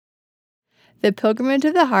The Pilgrimage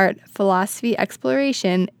of the Heart Philosophy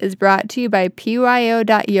Exploration is brought to you by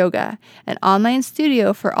pyo.yoga, an online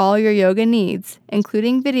studio for all your yoga needs,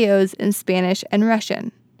 including videos in Spanish and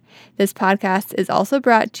Russian. This podcast is also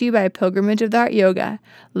brought to you by Pilgrimage of the Heart Yoga,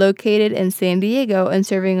 located in San Diego and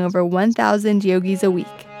serving over 1,000 yogis a week.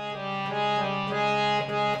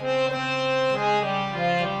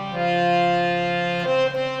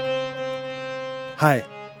 Hi,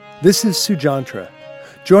 this is Sujantra.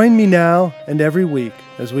 Join me now and every week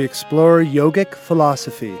as we explore yogic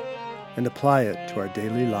philosophy and apply it to our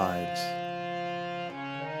daily lives.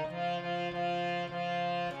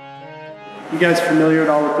 You guys familiar at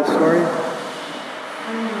all with this story?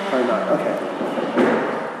 Or not? Okay.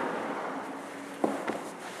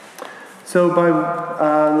 So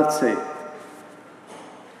let's see.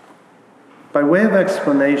 By way of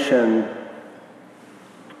explanation,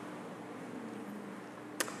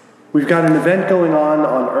 we've got an event going on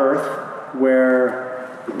Earth where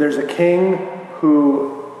there's a king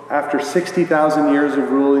who, after 60,000 years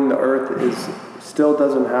of ruling the Earth, still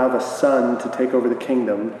doesn't have a son to take over the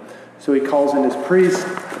kingdom. So he calls in his priest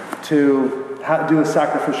to do a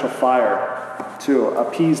sacrificial fire to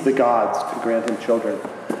appease the gods, to grant him children.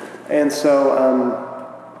 And so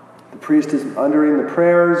the priest is uttering the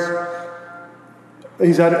prayers.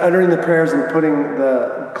 He's uttering the prayers and putting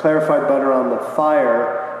the clarified butter on the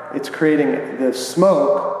fire. It's creating the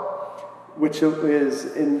smoke, which is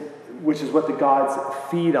what the gods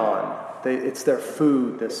feed on. It's their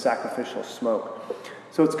food, this sacrificial smoke.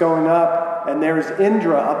 So it's going up, and there's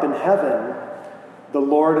Indra up in heaven, the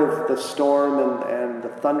lord of the storm and the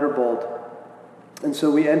thunderbolt. And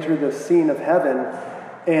so we enter the scene of heaven,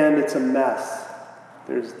 and it's a mess.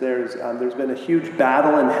 There's been a huge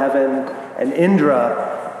battle in heaven, and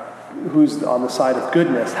Indra, who's on the side of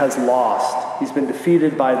goodness, has lost. He's been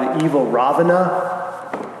defeated by the evil Ravana.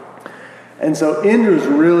 And so Indra's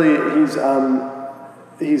really,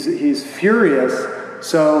 he's furious.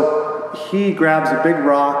 So he grabs a big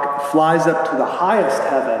rock, flies up to the highest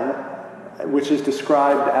heaven, which is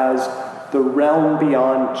described as the realm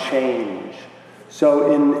beyond change.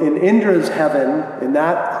 So in Indra's heaven, in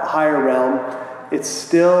that higher realm, it's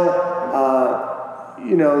still,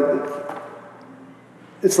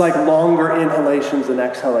 it's like longer inhalations and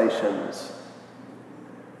exhalations.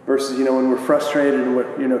 Versus, when we're frustrated and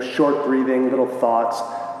we're, short breathing, little thoughts.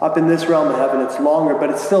 Up in this realm of heaven, it's longer,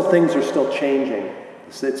 but things are still changing.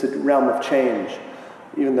 It's a realm of change,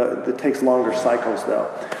 even though it takes longer cycles,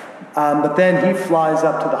 though. But then he flies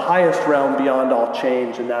up to the highest realm beyond all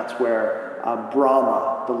change, and that's where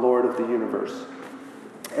Brahma, the Lord of the universe.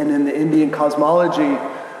 And in the Indian cosmology,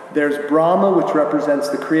 there's Brahma, which represents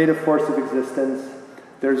the creative force of existence.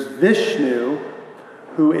 There's Vishnu,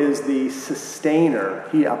 who is the sustainer.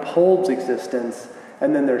 He upholds existence.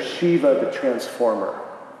 And then there's Shiva, the transformer.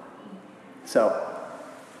 So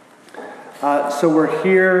we're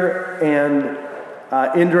here, and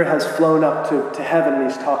Indra has flown up to heaven, and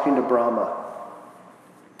he's talking to Brahma.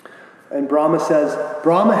 And Brahma says,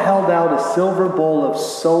 Brahma held out a silver bowl of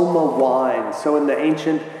soma wine. So in the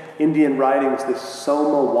ancient Indian writings, this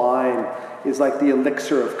soma wine is like the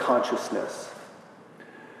elixir of consciousness.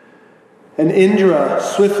 And Indra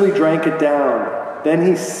swiftly drank it down. Then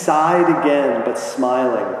he sighed again, but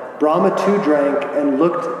smiling. Brahma too drank and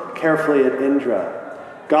looked carefully at Indra.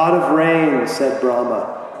 God of rain, said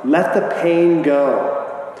Brahma, let the pain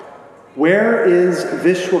go. Where is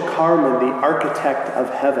Vishwakarma, the architect of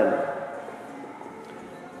heaven?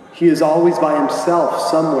 He is always by himself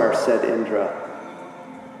somewhere, said Indra.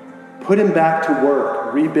 Put him back to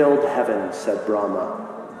work, rebuild heaven, said Brahma.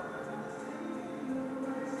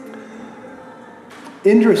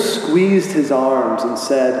 Indra squeezed his arms and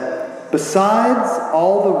said, besides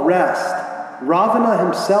all the rest, Ravana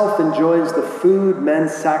himself enjoys the food men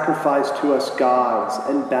sacrifice to us gods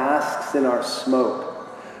and basks in our smoke.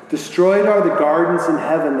 Destroyed are the gardens in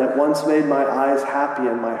heaven that once made my eyes happy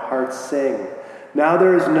and my heart sing. Now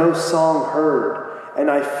there is no song heard,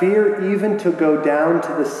 and I fear even to go down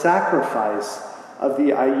to the sacrifice of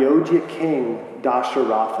the Ayodhya king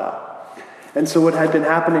Dasharatha. And so what had been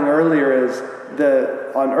happening earlier is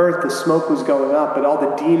on earth the smoke was going up, but all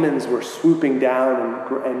the demons were swooping down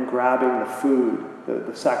and grabbing the food,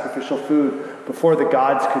 the sacrificial food, before the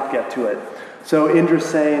gods could get to it. So Indra's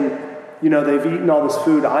saying, they've eaten all this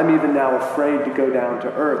food. I'm even now afraid to go down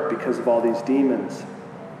to earth because of all these demons.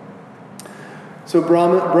 So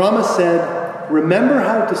Brahma said, remember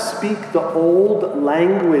how to speak the old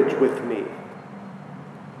language with me.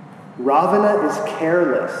 Ravana is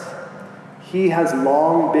careless. He has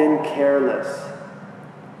long been careless.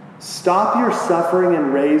 Stop your suffering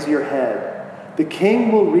and raise your head. The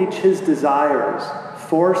king will reach his desires.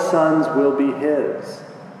 4 sons will be his.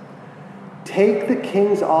 Take the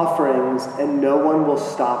king's offerings, and no one will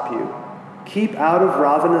stop you. Keep out of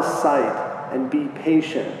Ravana's sight, and be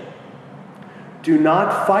patient. Do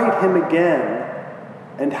not fight him again,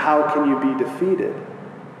 and how can you be defeated?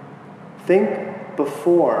 Think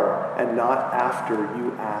before and not after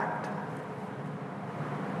you act.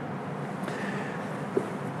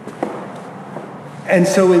 And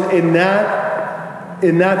so in that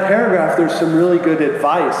paragraph, there's some really good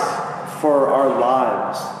advice for our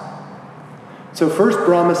lives. So first,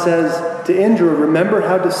 Brahma says to Indra, remember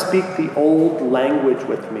how to speak the old language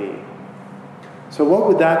with me. So what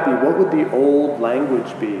would that be? What would the old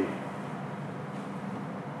language be?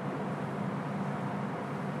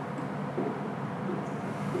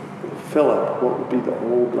 Philip, what would be the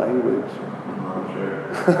old language? I'm not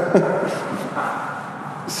sure.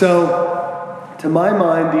 So, to my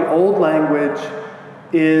mind, the old language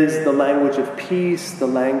is the language of peace, the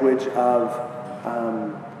language of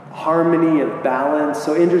harmony, of balance.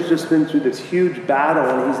 So Indra's just been through this huge battle,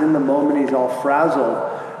 and he's in the moment, he's all frazzled.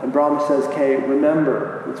 And Brahma says, okay,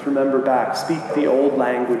 let's remember back. Speak the old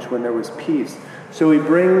language when there was peace. So he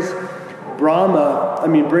brings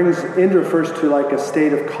Indra first to like a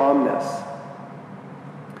state of calmness.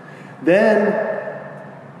 Then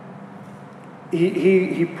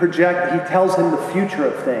he tells him the future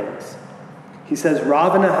of things. He says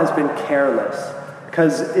Ravana has been careless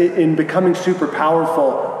because in becoming super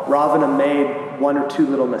powerful, Ravana made 1 or 2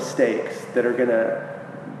 little mistakes that are going to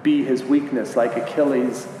be his weakness, like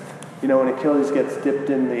Achilles. You know, when Achilles gets dipped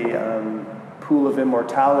in the pool of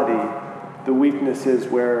immortality, the weakness is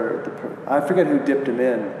where I forget who dipped him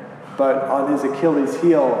in, but on his Achilles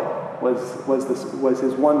heel was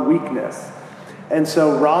his one weakness, and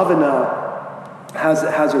so Ravana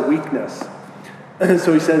has a weakness.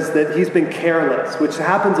 So he says that he's been careless, which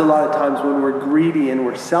happens a lot of times when we're greedy and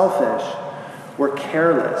we're selfish. We're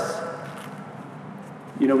careless.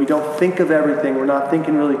 You know, we don't think of everything. We're not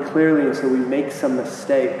thinking really clearly, and so we make some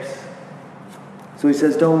mistakes. So he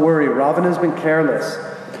says, don't worry, Ravana's been careless.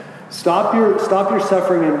 Stop your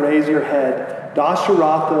suffering and raise your head.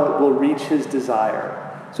 Dasharatha will reach his desire.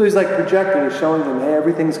 So he's like projecting, he's showing him, hey,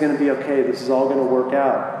 everything's going to be okay. This is all going to work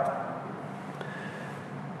out.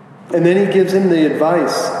 And then he gives him the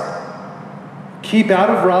advice, keep out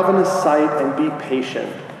of Ravana's sight and be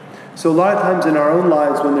patient. So a lot of times in our own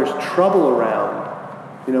lives when there's trouble around,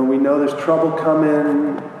 you know, we know there's trouble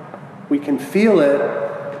coming, we can feel it,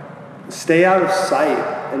 stay out of sight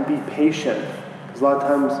and be patient. Because a lot of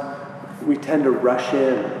times we tend to rush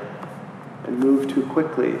in and move too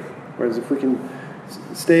quickly. Whereas if we can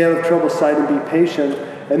stay out of trouble's sight and be patient.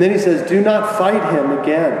 And then he says, do not fight him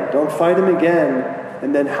again. Don't fight him again.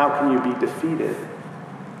 And then how can you be defeated?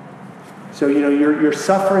 So, you know, your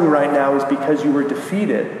suffering right now is because you were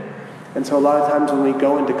defeated. And so a lot of times when we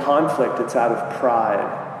go into conflict, it's out of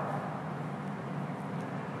pride.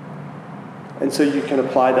 And so you can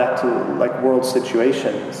apply that to like world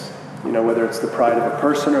situations, you know, whether it's the pride of a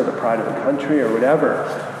person or the pride of a country or whatever.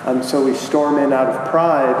 So we storm in out of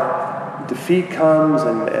pride, defeat comes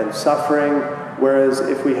and suffering, whereas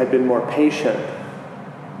if we had been more patient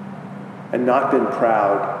and not been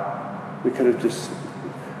proud, we could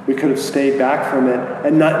have stayed back from it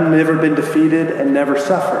and never been defeated and never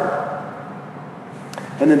suffered.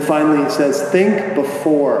 And then finally he says, think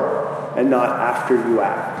before and not after you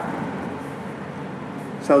act.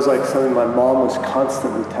 Sounds like something my mom was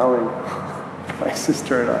constantly telling my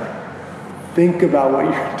sister and I. Think about what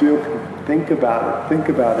you're doing. Think about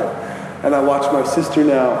it. And I watch my sister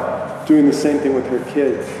now doing the same thing with her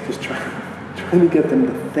kids, just trying to get them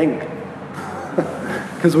to think.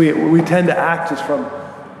 Because we tend to act just from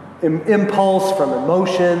impulse, from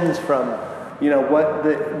emotions, from, you know,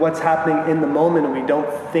 what's happening in the moment, and we don't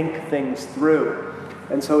think things through.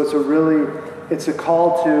 And so it's a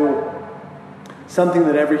call to something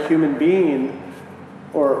that every human being,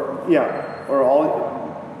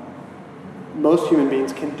 most human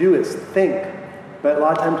beings can do is think. But a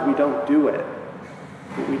lot of times we don't do it.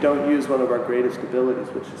 We don't use one of our greatest abilities,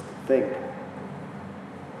 which is to think.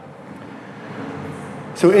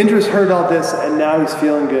 So Indra's heard all this, and now he's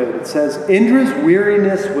feeling good. It says, Indra's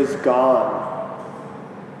weariness was gone.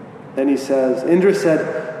 Then he says, Indra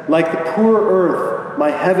said, like the poor earth,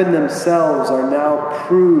 my heaven themselves are now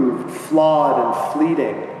proved, flawed, and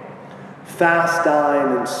fleeting, fast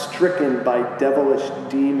dying and stricken by devilish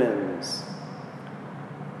demons.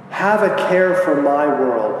 Have a care for my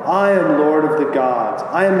world. I am Lord of the gods.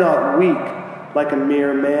 I am not weak like a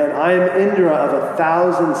mere man. I am Indra of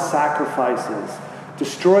 1,000 sacrifices,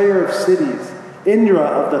 destroyer of cities, Indra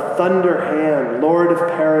of the thunder hand, Lord of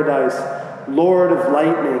paradise, Lord of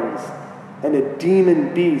lightnings, and a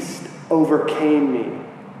demon beast overcame me.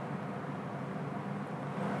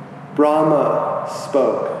 Brahma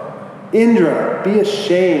spoke, Indra, be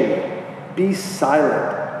ashamed, be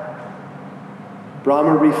silent.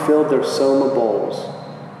 Brahma refilled their soma bowls.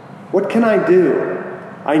 What can I do?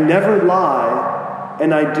 I never lie,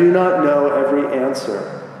 and I do not know every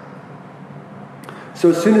answer. So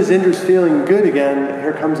as soon as Indra's feeling good again,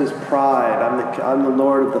 here comes his pride. I'm the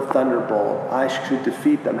Lord of the thunderbolt. I should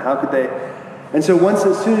defeat them. How could they? And so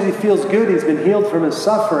as soon as he feels good, he's been healed from his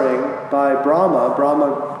suffering by Brahma.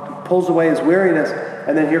 Brahma pulls away his weariness,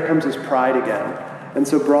 and then here comes his pride again. And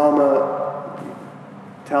so Brahma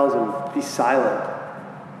tells him, be silent.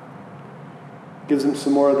 Gives him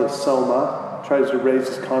some more of the soma, tries to raise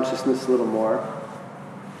his consciousness a little more.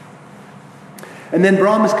 And then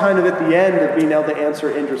Brahma's kind of at the end of being able to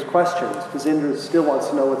answer Indra's questions, because Indra still wants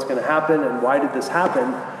to know what's going to happen and why did this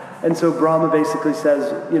happen. And so Brahma basically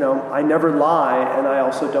says, I never lie, and I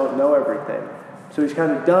also don't know everything. So he's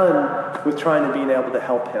kind of done with trying to being able to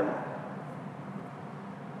help him.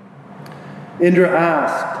 Indra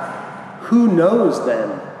asked, who knows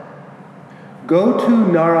then? Go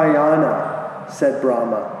to Narayana, said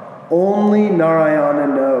Brahma. Only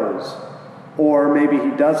Narayana knows. Or maybe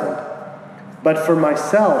he doesn't. But for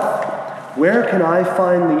myself, where can I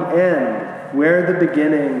find the end? Where the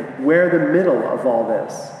beginning? Where the middle of all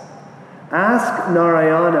this? Ask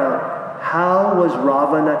Narayana, how was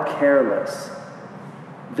Ravana careless?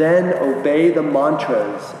 Then obey the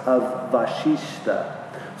mantras of Vashishta.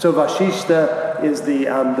 So Vashishta is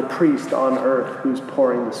the priest on earth who's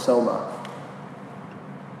pouring the soma.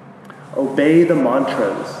 Obey the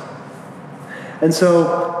mantras. And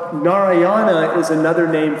so Narayana is another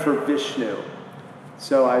name for Vishnu.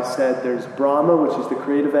 So I said there's Brahma, which is the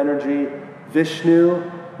creative energy, Vishnu,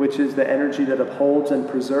 which is the energy that upholds and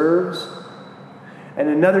preserves, and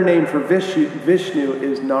another name for Vishnu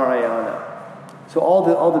is Narayana. So all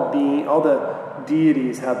the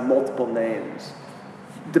deities have multiple names,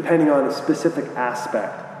 depending on a specific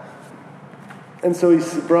aspect. And so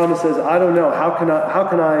Brahma says, I don't know. How can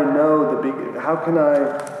I know the big?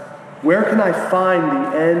 Where can I find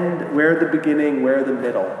the end? Where the beginning? Where the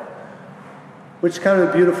middle? Which is kind of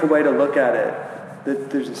a beautiful way to look at it. That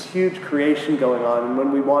there's this huge creation going on, and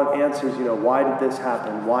when we want answers, why did this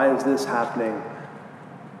happen? Why is this happening?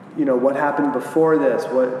 What happened before this?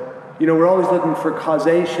 We're always looking for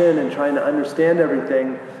causation and trying to understand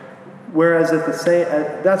everything. Whereas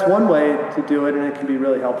that's one way to do it, and it can be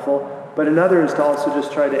really helpful. But another is to also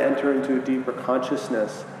just try to enter into a deeper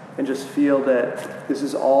consciousness and just feel that this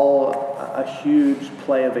is all a huge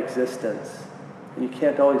play of existence. And you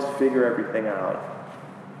can't always figure everything out.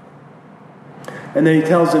 And then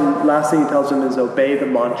last thing he tells him is obey the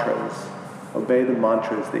mantras. Obey the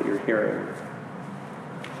mantras that you're hearing.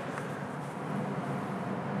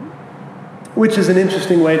 Which is an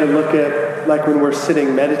interesting way to look at, like when we're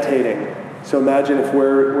sitting meditating. So imagine if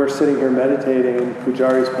we're sitting here meditating and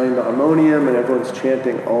Pujari's playing the harmonium and everyone's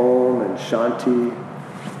chanting Om and Shanti.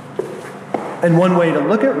 And one way to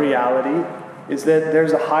look at reality is that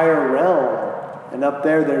there's a higher realm. And up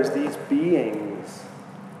there's these beings,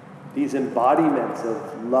 these embodiments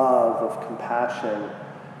of love, of compassion.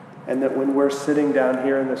 And that when we're sitting down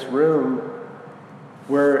here in this room,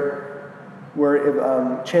 we're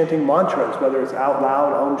chanting mantras, whether it's out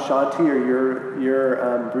loud, Om Shanti, or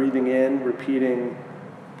you're breathing in, repeating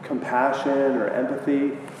compassion or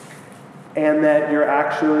empathy, and that you're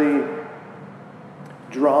actually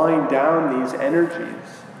drawing down these energies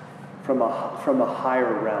from a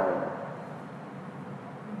higher realm.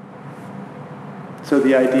 So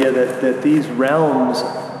the idea that these realms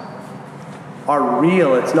are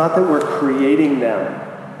real, it's not that we're creating them,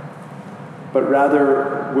 but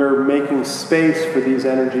rather we're making space for these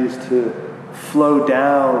energies to flow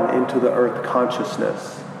down into the earth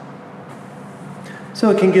consciousness. So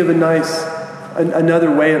it can give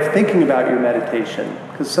another way of thinking about your meditation.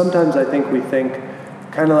 Because sometimes I think we think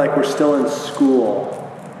kind of like we're still in school.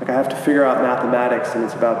 Like I have to figure out mathematics and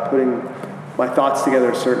it's about putting my thoughts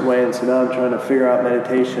together a certain way, and so now I'm trying to figure out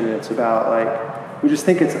meditation, and it's about we just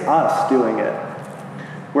think it's us doing it.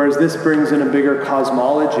 Whereas this brings in a bigger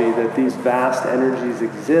cosmology that these vast energies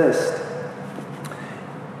exist.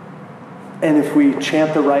 And if we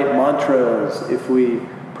chant the right mantras, if we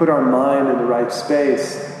put our mind in the right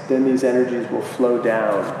space, then these energies will flow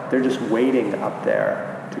down. They're just waiting up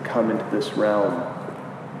there to come into this realm.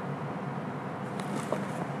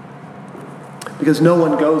 Because no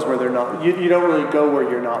one goes where they're not, you don't really go where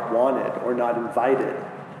you're not wanted or not invited.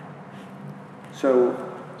 So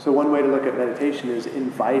So one way to look at meditation is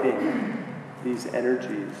inviting these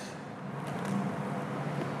energies.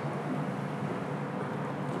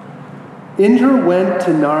 Indra went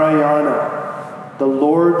to Narayana, the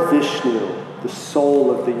Lord Vishnu, the soul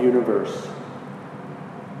of the universe.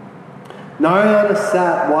 Narayana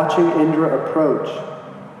sat watching Indra approach.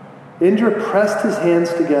 Indra pressed his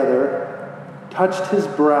hands together, touched his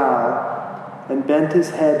brow, and bent his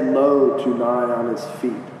head low to Narayana's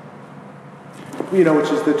feet.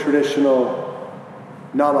 Which is the traditional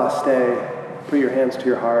namaste, put your hands to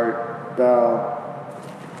your heart, bow.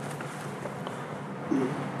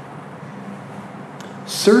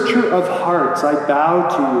 Searcher of hearts, I bow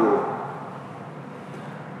to you.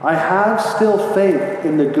 I have still faith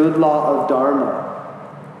in the good law of Dharma.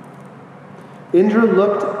 Indra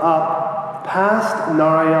looked up past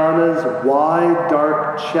Narayana's wide,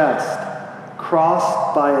 dark chest,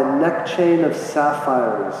 crossed by a neck chain of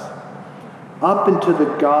sapphires, up into the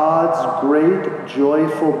god's great,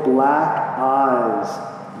 joyful black eyes,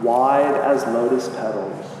 wide as lotus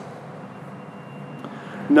petals.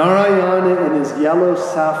 Narayana, in his yellow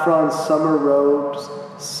saffron summer robes,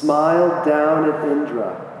 smiled down at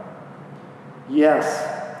Indra. Yes,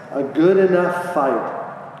 a good enough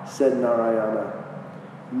fight, said Narayana.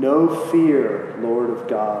 No fear, Lord of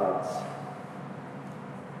gods.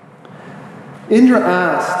 Indra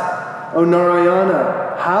asked, O Narayana,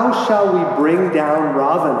 how shall we bring down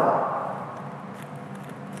Ravana?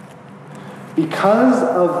 Because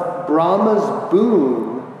of Brahma's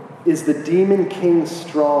boon is the demon king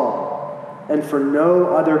strong, and for no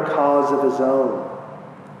other cause of his own.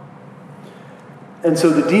 And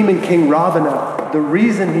so the demon king Ravana, the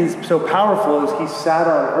reason he's so powerful is he sat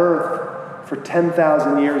on earth for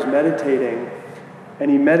 10,000 years meditating,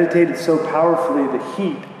 and he meditated so powerfully the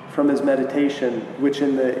heat from his meditation, which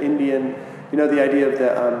in the Indian, the idea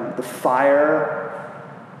of the fire,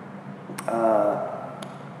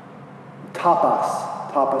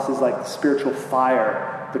 tapas. Tapas is like the spiritual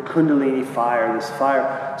fire, the kundalini fire, this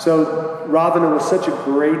fire. So Ravana was such a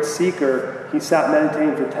great seeker, he sat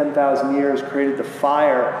meditating for 10,000 years, created the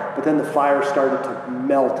fire, but then the fire started to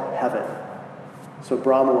melt heaven. So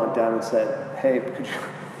Brahma went down and said, hey, could you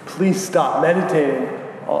please stop meditating?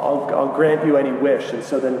 I'll grant you any wish. And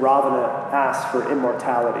so then Ravana asked for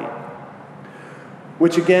immortality.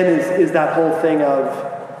 Which again is that whole thing of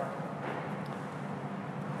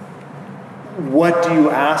what do you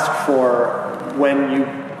ask for when you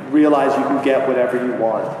realize you can get whatever you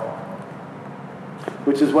want?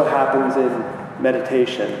 Which is what happens in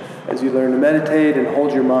meditation. As you learn to meditate and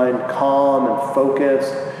hold your mind calm and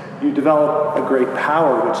focused, you develop a great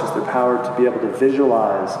power, which is the power to be able to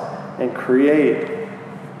visualize and create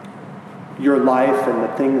your life and the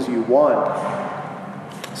things you want.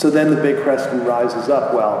 So then the big question rises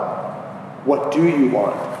up, well, what do you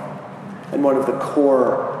want? And one of the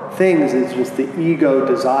core things is just the ego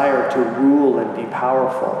desire to rule and be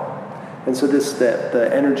powerful. And so this the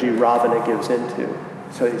energy Ravana gives into.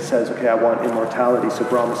 So he says, okay, I want immortality. So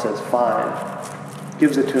Brahma says, fine.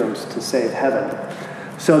 Gives it to him to save heaven.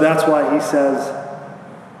 So that's why he says,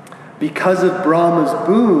 because of Brahma's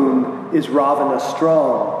boon is Ravana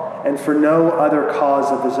strong, and for no other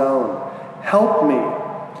cause of his own. Help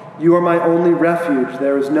me. You are my only refuge.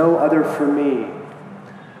 There is no other for me.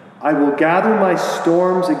 I will gather my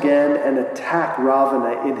storms again and attack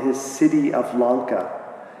Ravana in his city of Lanka.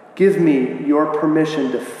 Give me your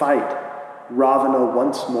permission to fight Ravana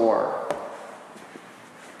once more.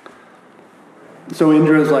 So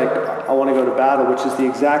Indra is like, I want to go to battle, which is the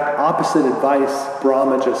exact opposite advice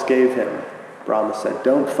Brahma just gave him. Brahma said,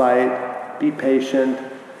 don't fight, be patient.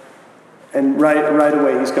 And right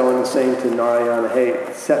away he's going and saying to Narayana,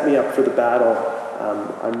 hey, set me up for the battle.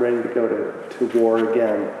 I'm ready to go to war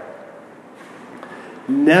again.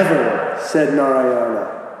 Never, said Narayana.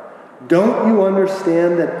 Don't you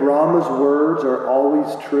understand that Brahma's words are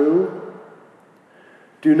always true?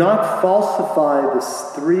 Do not falsify the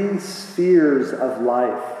three spheres of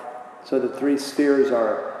life. So the three spheres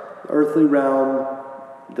are the earthly realm,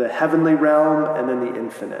 the heavenly realm, and then the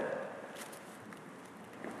infinite.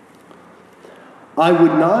 I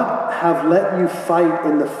would not have let you fight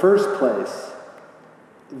in the first place,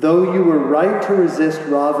 though you were right to resist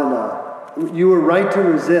Ravana. You were right to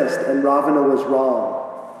resist, and Ravana was wrong.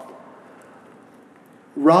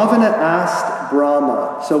 Ravana asked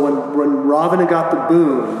Brahma, so when Ravana got the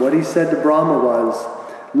boon, what he said to Brahma was,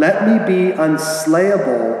 let me be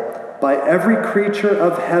unslayable by every creature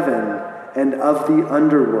of heaven and of the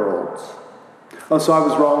underworlds. Oh, so I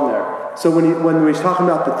was wrong there. So when he's talking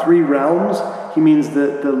about the three realms, he means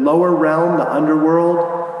the lower realm, the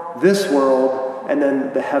underworld, this world, and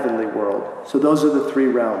then the heavenly world. So those are the three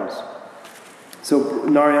realms. So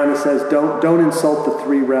Narayana says, don't insult the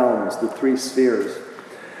three realms, the three spheres.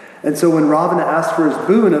 And so when Ravana asked for his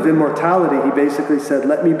boon of immortality, he basically said,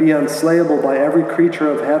 let me be unslayable by every creature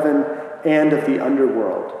of heaven and of the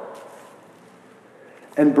underworld.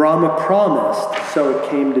 And Brahma promised, so it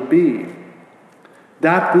came to be.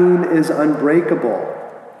 That boon is unbreakable.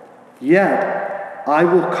 Yet I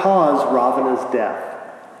will cause Ravana's death.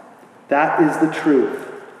 That is the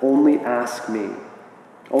truth. Only ask me.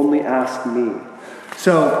 Only ask me.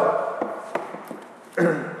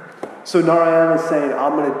 So Narayana is saying,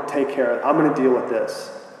 I'm going to take care of it. I'm going to deal with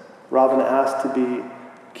this. Ravana asked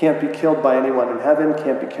can't be killed by anyone in heaven,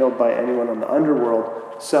 can't be killed by anyone on the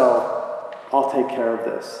underworld. So I'll take care of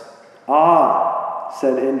this. Ah,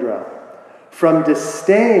 said Indra. From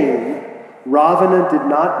disdain, Ravana did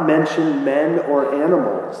not mention men or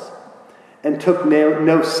animals and took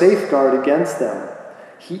no safeguard against them.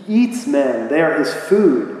 He eats men, they are his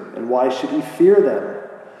food, and why should he fear them?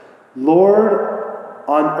 Lord,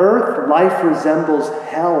 on earth life resembles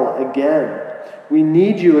hell again. We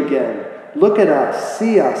need you again. Look at us,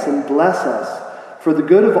 see us, and bless us. For the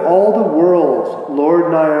good of all the world,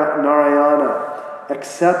 Lord Narayana,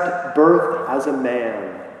 accept birth as a man.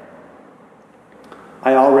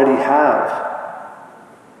 I already have.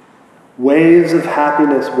 Waves of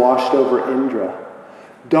happiness washed over Indra.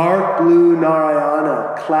 Dark blue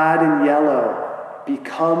Narayana, clad in yellow,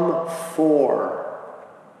 become 4.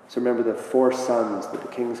 So remember the 4 sons that the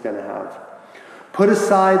king's going to have. Put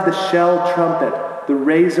aside the shell trumpet, the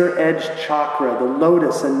razor-edged chakra, the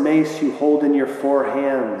lotus and mace you hold in your 4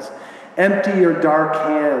 hands. Empty your dark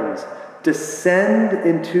hands. Descend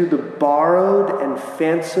into the borrowed and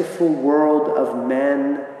fanciful world of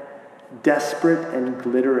men, desperate and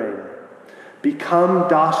glittering. Become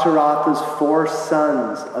Dasharatha's 4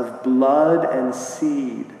 sons of blood and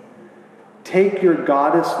seed. Take your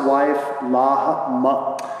goddess wife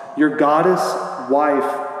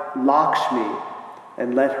Lakshmi,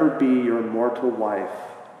 and let her be your mortal wife.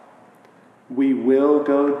 We will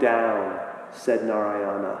go down, said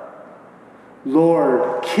Narayana.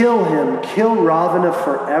 Lord, kill him, kill Ravana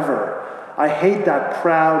forever. I hate that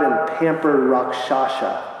proud and pampered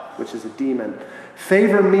Rakshasa, which is a demon.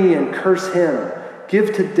 Favor me and curse him.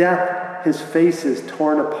 Give to death his faces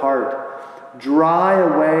torn apart. Dry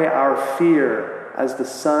away our fear as the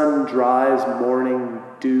sun dries morning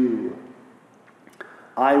dew.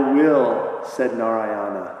 I will, said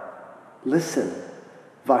Narayana. Listen,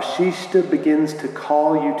 Vashishta begins to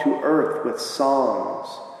call you to earth with songs,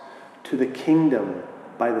 to the kingdom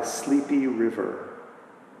by the sleepy river.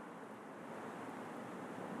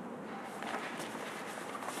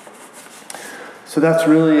 So that's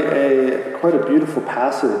really quite a beautiful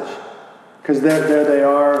passage, because there they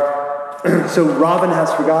are. So Ravana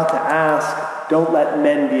has forgot to ask, don't let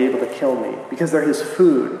men be able to kill me, because they're his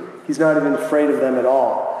food. He's not even afraid of them at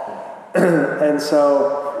all. And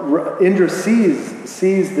so Indra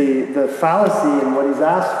sees the fallacy in what he's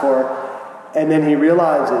asked for, and then he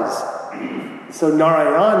realizes, so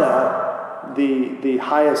Narayana, the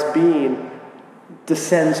highest being,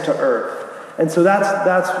 descends to earth. And so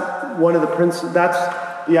that's one of the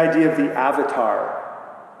that's the idea of the avatar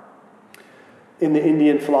in the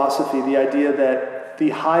Indian philosophy, the idea that the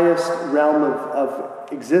highest realm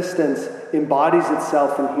of existence embodies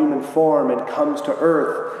itself in human form and comes to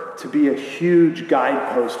earth to be a huge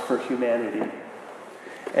guidepost for humanity.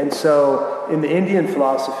 And so in the Indian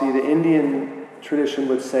philosophy, the Indian tradition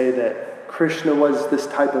would say that Krishna was this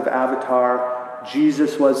type of avatar,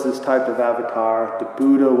 Jesus was this type of avatar, the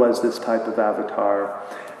Buddha was this type of avatar,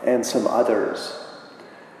 and some others.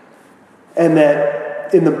 And that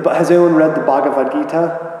has anyone read the Bhagavad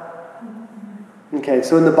Gita? Okay,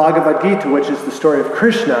 so in the Bhagavad Gita, which is the story of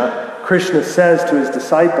Krishna, Krishna says to his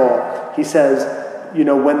disciple, he says,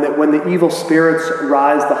 when the evil spirits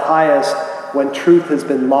rise the highest, when truth has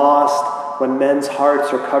been lost, when men's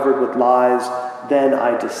hearts are covered with lies, then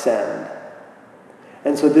I descend.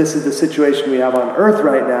 And so this is the situation we have on earth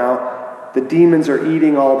right now. The demons are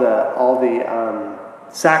eating all the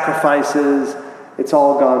sacrifices. It's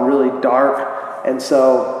all gone really dark. And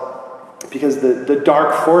so, because the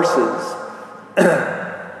dark forces,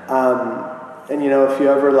 and if you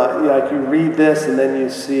ever like you read this and then you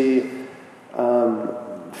see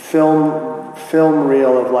film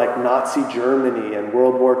reel of like Nazi Germany and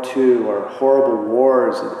World War II or horrible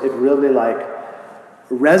wars, it really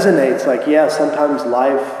resonates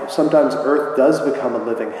sometimes earth does become a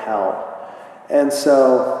living hell. And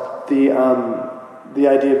so the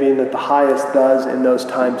idea being that the highest does in those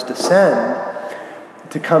times descend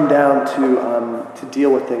to come down to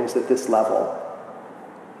deal with things at this level.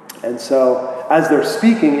 And so as they're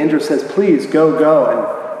speaking, Indra says, please, go,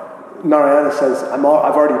 go. And Narayana says, I've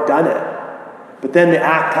already done it. But then the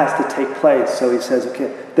act has to take place. So he says,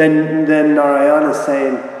 okay. Then Narayana is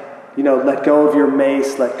saying, let go of your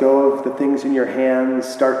mace, let go of the things in your hands,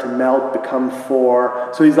 start to melt, become four.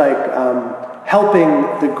 So he's like helping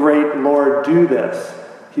the great Lord do this.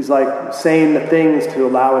 He's like saying the things to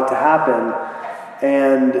allow it to happen.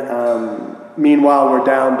 And meanwhile, we're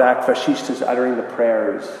down back, Vasishta's uttering the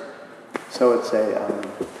prayers. So it's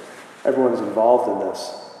everyone's involved in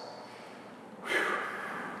this.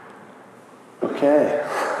 Okay.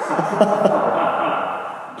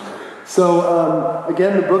 So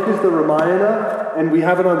again, the book is the Ramayana, and we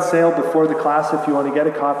have it on sale before the class if you want to get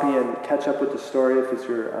a copy and catch up with the story if it's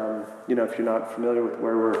your, if you're not familiar with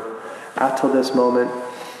where we're at till this moment.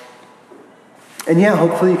 And yeah,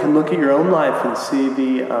 hopefully you can look at your own life and see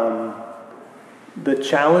the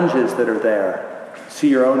challenges that are there. See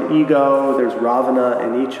your own ego. There's Ravana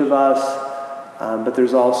in each of us, but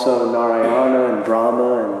there's also Narayana and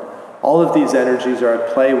Brahma, and all of these energies are at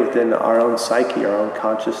play within our own psyche, our own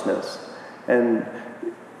consciousness. And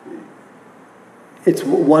it's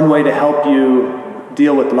one way to help you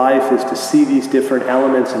deal with life is to see these different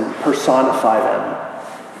elements and personify them,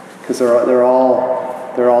 because they're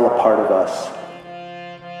all a part of us.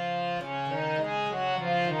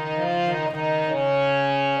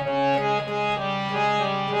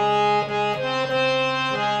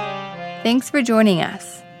 Thanks for joining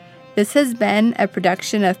us. This has been a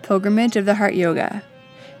production of Pilgrimage of the Heart Yoga.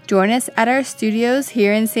 Join us at our studios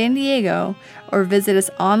here in San Diego or visit us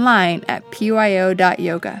online at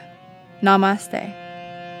pyo.yoga. Namaste.